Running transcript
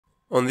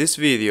On this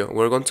video,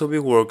 we're going to be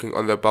working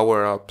on the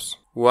power-ups.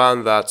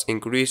 One that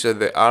increases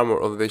the armor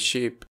of the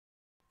ship,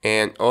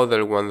 and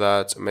other one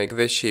that make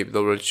the ship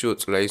double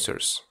shoot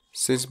lasers.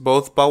 Since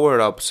both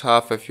power-ups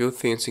have a few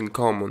things in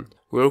common,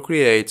 we'll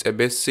create a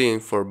base scene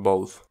for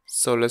both.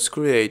 So let's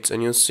create a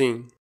new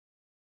scene.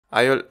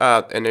 I'll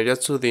add an area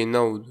 2D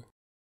node.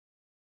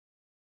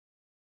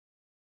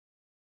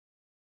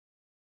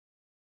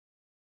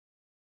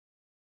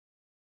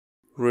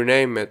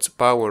 Rename it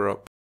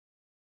power-up.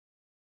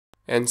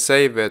 And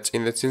save it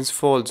in the scenes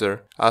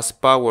folder as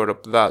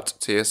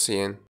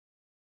powerup.tscn.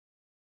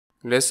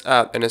 Let's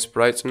add an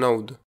sprite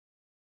node.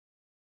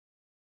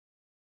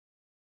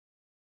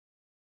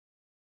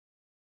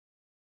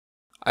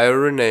 I'll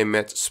rename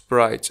it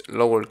sprite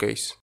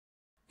lowercase.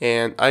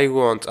 And I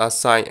won't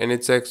assign any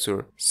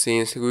texture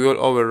since we will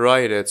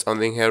override it on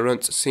the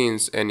inherent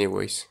scenes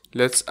anyways.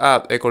 Let's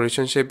add a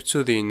collision shape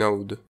 2D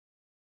node.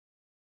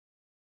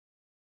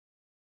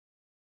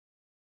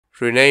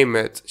 Rename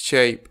it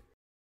shape.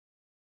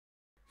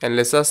 And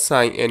let's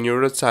assign a new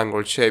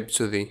rectangle shape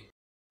 2D.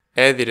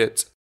 Edit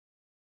it.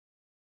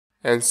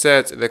 And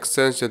set the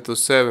extension to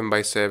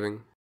 7x7.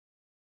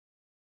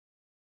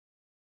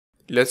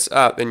 Let's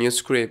add a new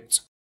script.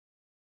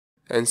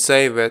 And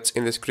save it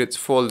in the scripts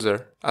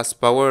folder as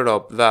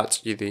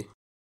powerup.gd.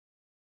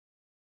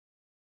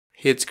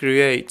 Hit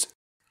create.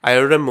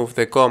 I'll remove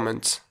the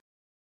comments.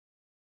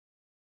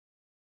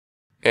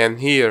 And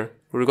here,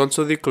 we're going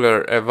to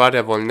declare a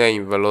variable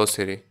named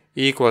velocity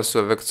equals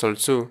to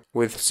vector2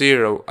 with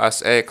 0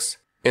 as x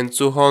and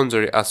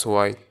 200 as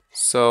y.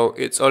 So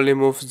it only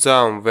moves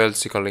down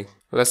vertically.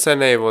 Let's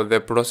enable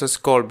the process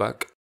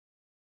callback.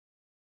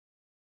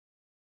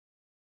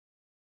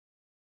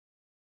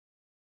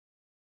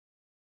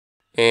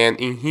 And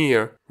in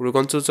here, we're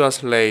going to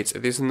translate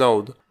this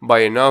node by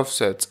an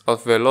offset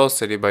of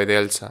velocity by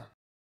delta.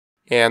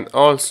 And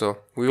also,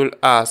 we will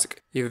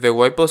ask if the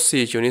y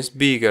position is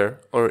bigger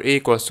or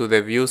equals to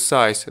the view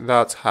size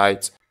dot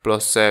height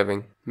plus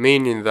 7,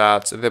 meaning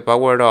that the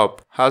power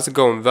up has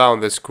gone down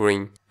the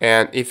screen.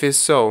 And if it's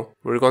so,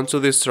 we're going to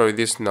destroy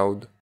this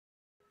node.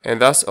 And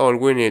that's all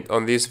we need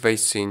on this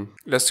base scene.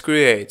 Let's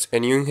create a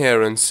new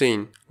inherent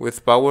scene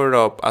with power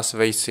up as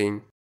base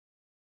scene.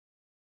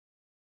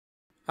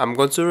 I'm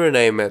going to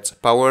rename it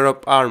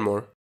power-up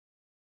armor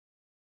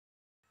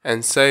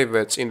and save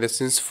it in the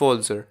scenes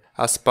folder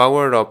as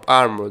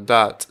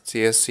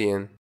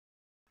poweruparmor.tscn.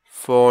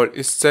 For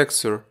its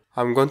texture,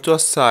 I'm going to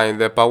assign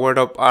the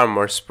power-up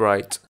armor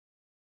sprite.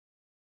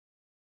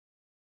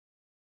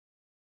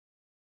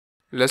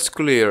 Let's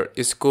clear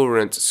its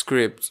current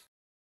script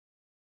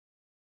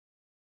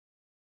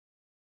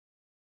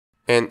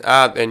and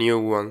add a new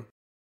one,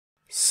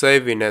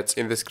 saving it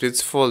in the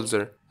scripts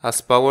folder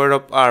as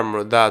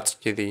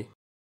poweruparmor.gd.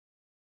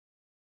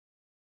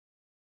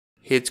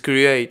 Hit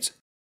create.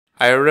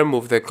 I'll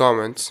remove the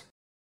comments.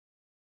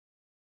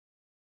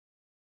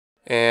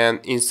 And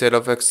instead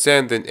of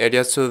extending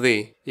area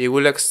 2D, it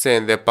will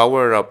extend the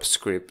power-up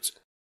script.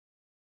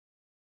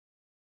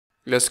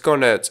 Let's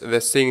connect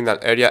the signal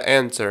area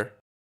enter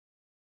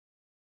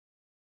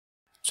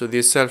to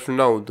this self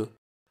node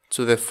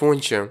to the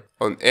function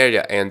on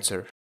area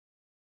enter,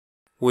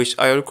 which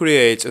I'll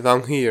create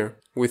down here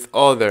with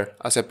other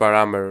as a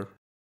parameter.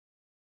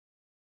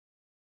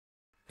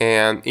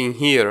 And in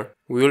here,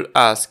 we will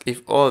ask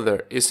if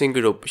other is in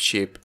group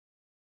ship.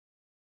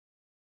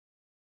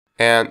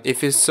 And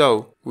if it's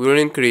so, we will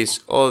increase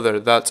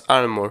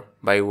other.armor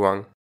by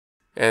 1.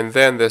 And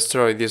then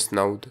destroy this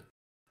node.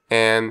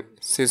 And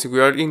since we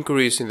are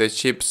increasing the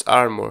ship's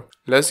armor,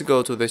 let's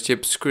go to the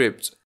ship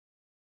script.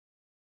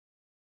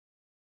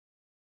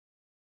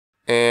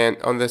 And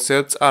on the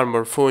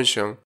setArmor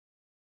function,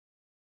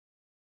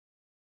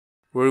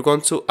 we're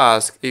going to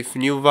ask if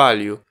new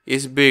value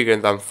is bigger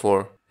than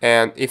 4,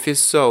 and if it's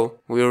so,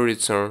 we'll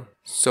return.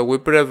 So we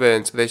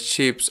prevent the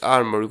ship's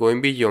armor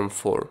going beyond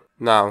 4.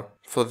 Now,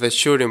 for the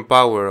shooting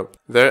power-up,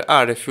 there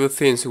are a few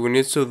things we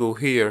need to do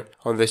here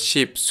on the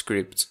ship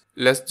script.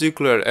 Let's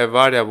declare a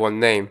variable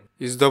name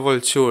is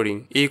double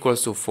shooting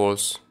equals to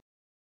false,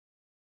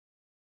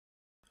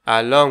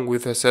 along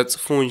with a set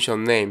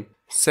function name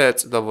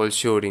set double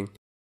shooting,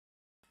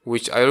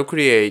 which I'll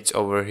create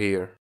over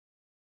here.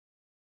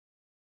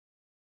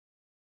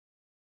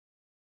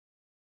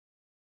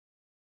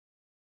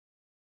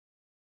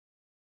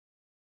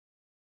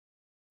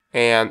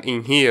 And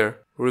in here,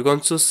 we're going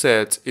to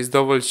set is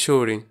double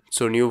shooting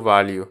to new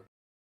value.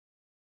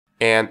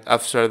 And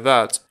after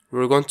that,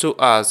 we're going to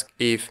ask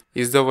if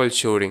is double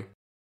shooting.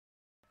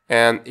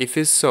 And if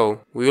it's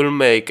so, we will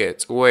make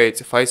it wait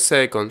 5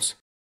 seconds.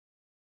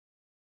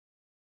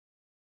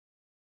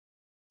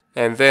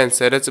 And then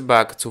set it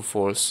back to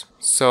false.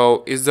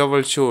 So is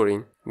double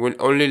shooting will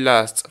only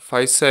last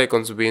 5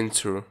 seconds being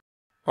true.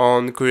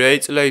 On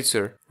create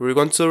laser, we're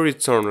going to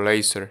return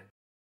laser,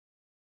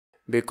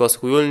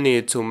 because we will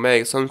need to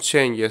make some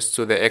changes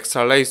to the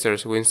extra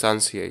lasers we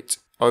instantiate.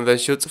 On the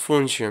shoot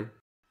function,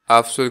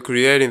 after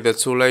creating the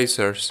 2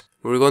 lasers,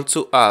 we're going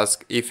to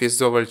ask if it's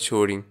double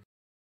shooting.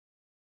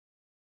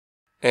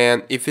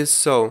 And if it's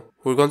so,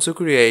 we're going to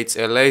create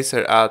a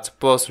laser at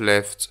post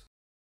left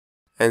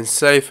and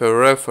save a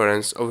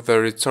reference of the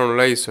return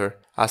laser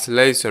as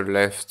laser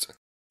left,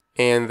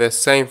 and the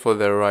same for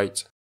the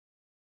right.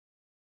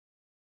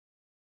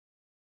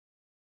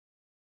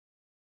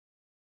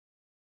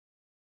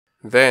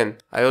 Then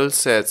I'll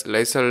set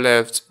laser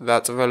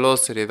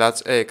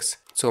left.velocity.x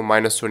to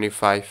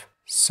 -25,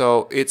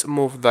 so it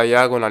moves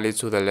diagonally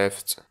to the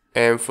left.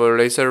 And for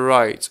laser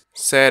right,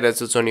 set it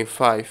to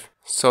 25,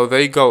 so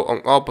they go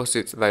on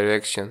opposite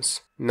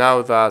directions.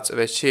 Now that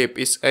the chip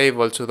is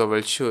able to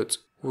doubleshoot,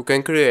 we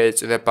can create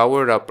the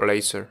power-up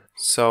laser.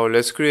 So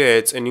let's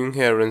create a new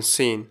inherent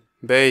scene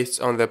based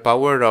on the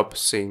power-up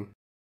scene.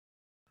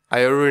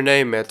 I'll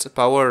rename it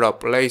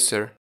power-up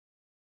laser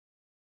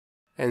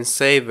and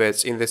save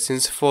it in the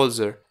scenes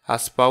folder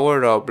as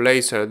power-up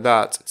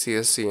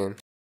laser.tscn.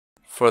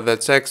 For the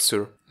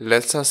texture,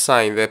 let's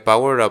assign the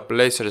power-up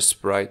laser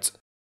sprite.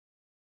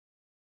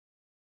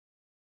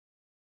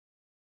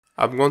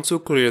 I'm going to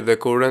clear the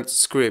current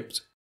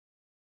script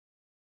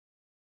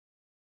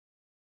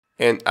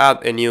and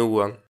add a new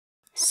one,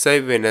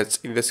 saving it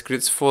in the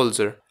scripts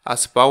folder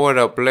as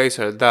power-up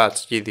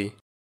laser.gd.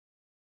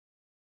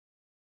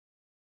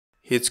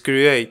 Hit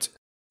create,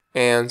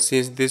 and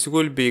since this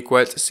will be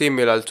quite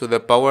similar to the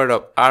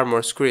power-up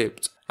armor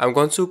script, I'm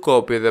going to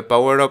copy the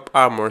power-up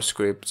armor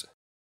script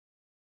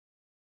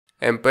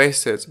and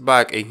paste it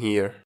back in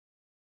here.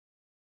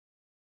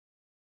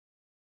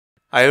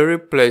 I'll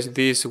replace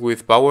this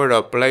with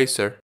power-up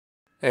laser,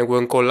 and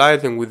when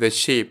colliding with the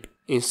ship,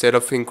 instead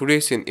of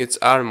increasing its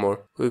armor,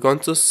 we're going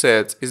to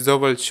set its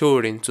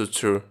doubleshooting to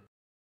true.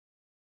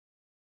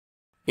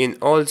 In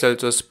order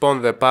to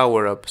spawn the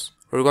power-ups,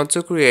 we're going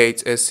to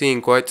create a scene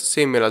quite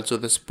similar to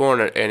the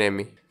spawner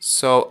enemy,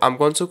 so I'm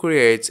going to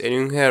create an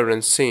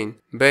inherent scene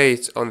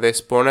based on the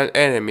spawner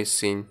enemy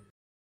scene.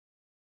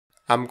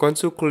 I'm going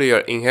to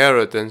clear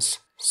inheritance,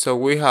 so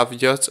we have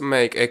just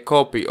make a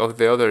copy of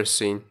the other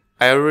scene.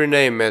 I'll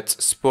rename it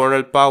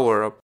spawner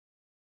power-up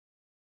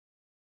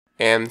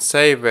and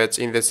save it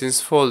in the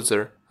scenes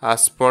folder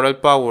as spawner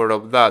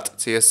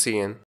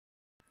powerup.tscn.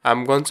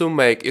 I'm going to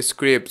make a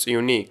script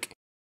unique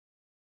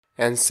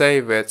and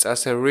save it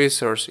as a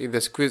resource in the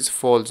scripts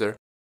folder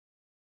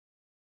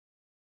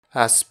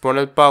as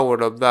spawner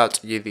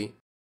powerup.gd.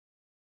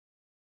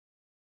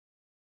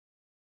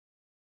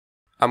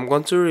 I'm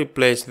going to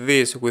replace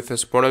this with a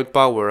spawner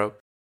powerup.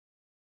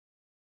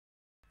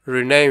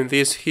 Rename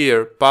this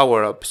here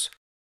powerups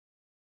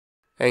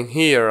and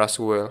here as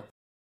well.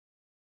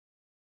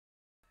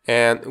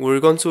 And we're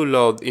going to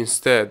load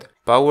instead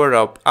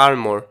power-up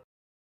armor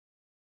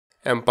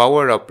and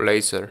power-up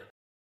laser.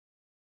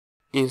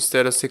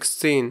 Instead of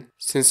 16,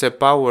 since a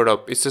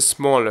power-up is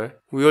smaller,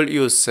 we'll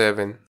use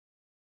 7.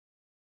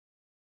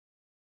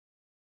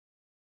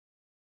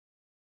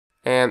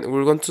 And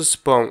we're going to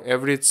spawn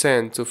every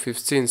 10 to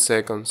 15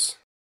 seconds.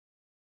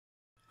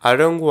 I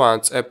don't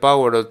want a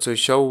power-up to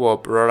show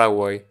up right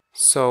away,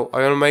 so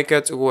I'll make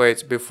it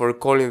wait before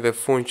calling the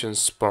function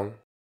spawn.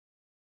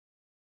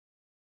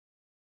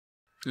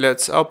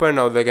 Let's open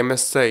up the game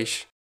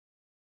stage.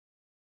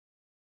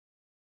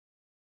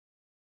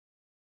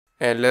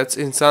 And let's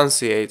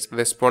instantiate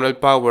the spawner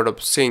power-up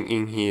scene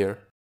in here.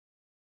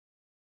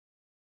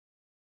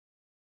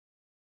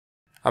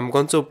 I'm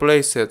going to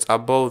place it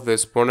above the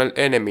spawner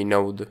enemy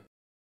node.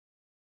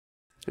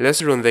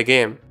 Let's run the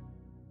game.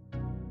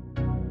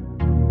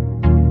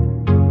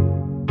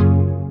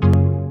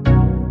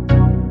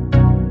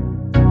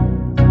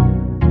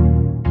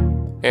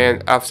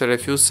 And after a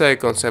few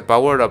seconds a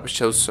power-up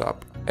shows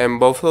up, and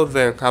both of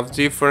them have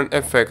different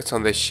effects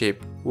on the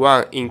ship.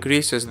 One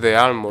increases the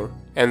armor,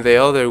 and the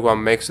other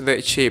one makes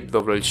the ship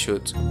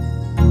doubleshoot.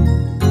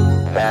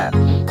 That's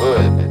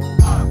good.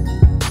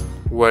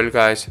 Well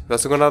guys,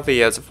 that's gonna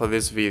be it for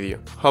this video.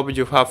 Hope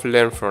you have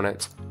learned from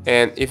it.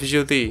 And if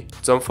you did,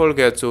 don't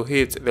forget to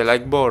hit the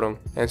like button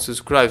and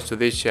subscribe to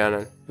this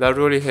channel. That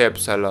really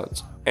helps a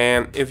lot.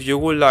 And if you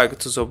would like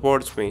to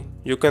support me,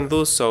 you can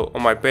do so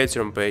on my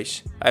Patreon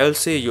page. I'll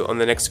see you on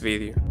the next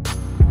video.